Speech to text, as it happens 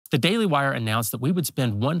the Daily Wire announced that we would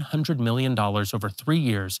spend $100 million over 3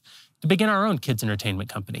 years to begin our own kids' entertainment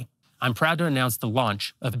company. I'm proud to announce the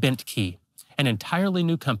launch of Bentkey, an entirely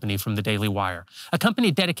new company from the Daily Wire, a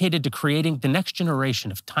company dedicated to creating the next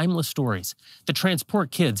generation of timeless stories that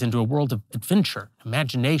transport kids into a world of adventure,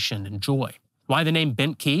 imagination, and joy. Why the name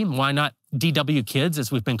Bentkey? Why not DW Kids,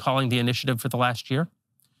 as we've been calling the initiative for the last year?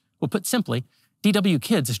 Well, put simply, DW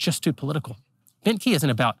Kids is just too political. Bentkey isn't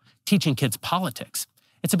about teaching kids politics.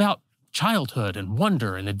 It's about childhood and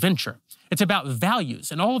wonder and adventure. It's about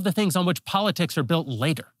values and all of the things on which politics are built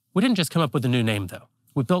later. We didn't just come up with a new name, though.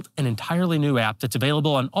 We built an entirely new app that's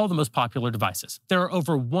available on all the most popular devices. There are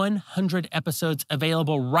over 100 episodes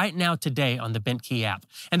available right now today on the Bentkey app,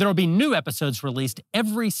 and there will be new episodes released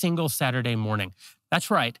every single Saturday morning.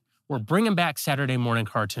 That's right, we're bringing back Saturday morning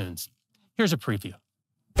cartoons. Here's a preview.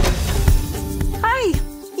 Hi,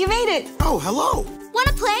 you made it. Oh, hello.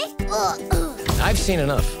 Wanna play? I've seen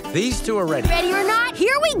enough. These two are ready. Ready or not,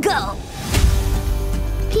 here we go.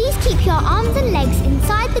 Please keep your arms and legs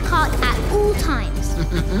inside the cart at all times.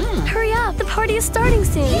 Hurry up, the party is starting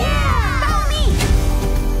soon. Yeah! Follow me!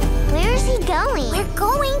 Where is he going? We're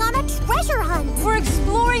going on a treasure hunt. We're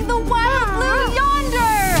exploring the wild blue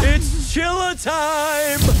yonder. It's Chilla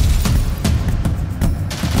time!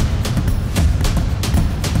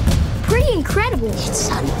 Pretty incredible. It's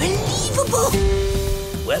unbelievable.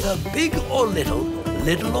 Whether big or little,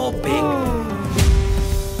 little or big,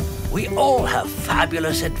 we all have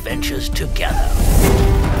fabulous adventures together.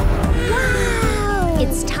 Wow!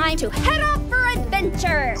 It's time to head off for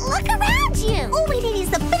adventure. Look around you. All we need is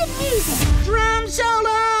the bit of music. Drum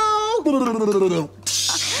solo!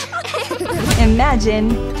 Imagine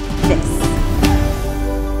this.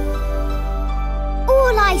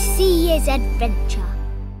 All I see is adventure.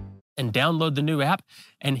 And download the new app,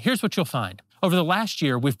 and here's what you'll find. Over the last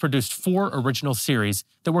year, we've produced 4 original series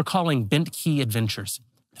that we're calling Bentkey Adventures.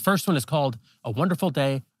 The first one is called A Wonderful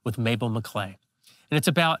Day with Mabel McClay. And it's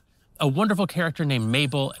about a wonderful character named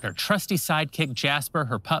Mabel and her trusty sidekick Jasper,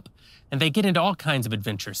 her pup, and they get into all kinds of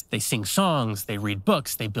adventures. They sing songs, they read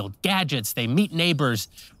books, they build gadgets, they meet neighbors.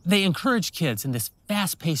 They encourage kids in this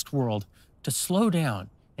fast-paced world to slow down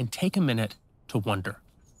and take a minute to wonder.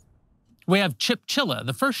 We have Chip Chilla,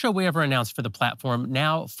 the first show we ever announced for the platform,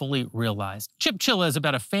 now fully realized. Chip Chilla is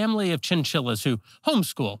about a family of chinchillas who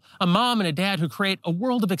homeschool, a mom and a dad who create a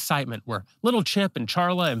world of excitement where little Chip and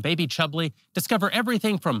Charla and baby Chubbly discover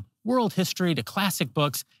everything from world history to classic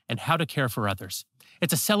books and how to care for others.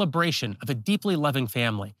 It's a celebration of a deeply loving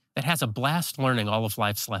family that has a blast learning all of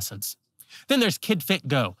life's lessons. Then there's Kid Fit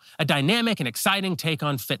Go, a dynamic and exciting take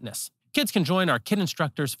on fitness. Kids can join our kid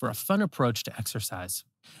instructors for a fun approach to exercise.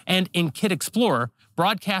 And in Kid Explorer,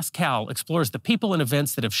 Broadcast Cal explores the people and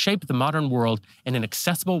events that have shaped the modern world in an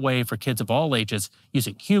accessible way for kids of all ages,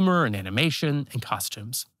 using humor and animation and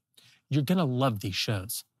costumes. You're gonna love these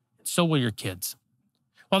shows, and so will your kids.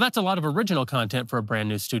 While that's a lot of original content for a brand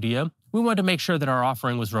new studio, we wanted to make sure that our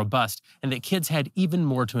offering was robust and that kids had even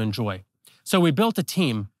more to enjoy. So we built a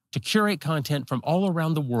team to curate content from all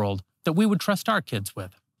around the world that we would trust our kids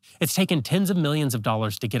with. It's taken tens of millions of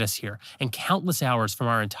dollars to get us here and countless hours from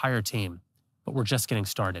our entire team, but we're just getting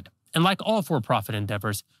started. And like all for-profit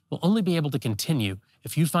endeavors, we'll only be able to continue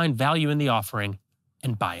if you find value in the offering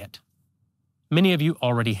and buy it. Many of you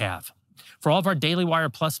already have. For all of our Daily Wire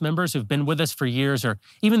Plus members who've been with us for years, or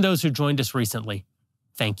even those who joined us recently,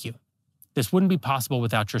 thank you. This wouldn't be possible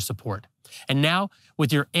without your support. And now,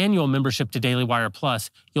 with your annual membership to Daily Wire Plus,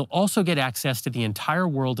 you'll also get access to the entire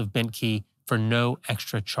world of Bentkey for no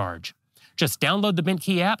extra charge. Just download the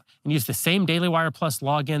Bentkey app and use the same Daily Wire Plus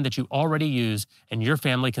login that you already use, and your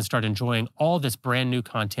family can start enjoying all this brand new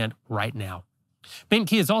content right now.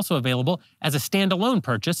 Bentkey is also available as a standalone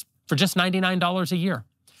purchase for just $99 a year.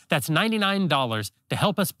 That's $99 to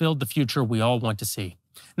help us build the future we all want to see.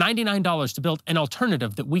 $99 to build an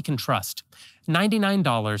alternative that we can trust.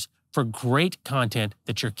 $99 for great content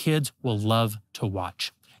that your kids will love to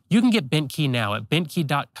watch. You can get Bentkey now at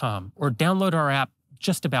bentkey.com or download our app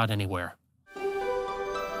just about anywhere.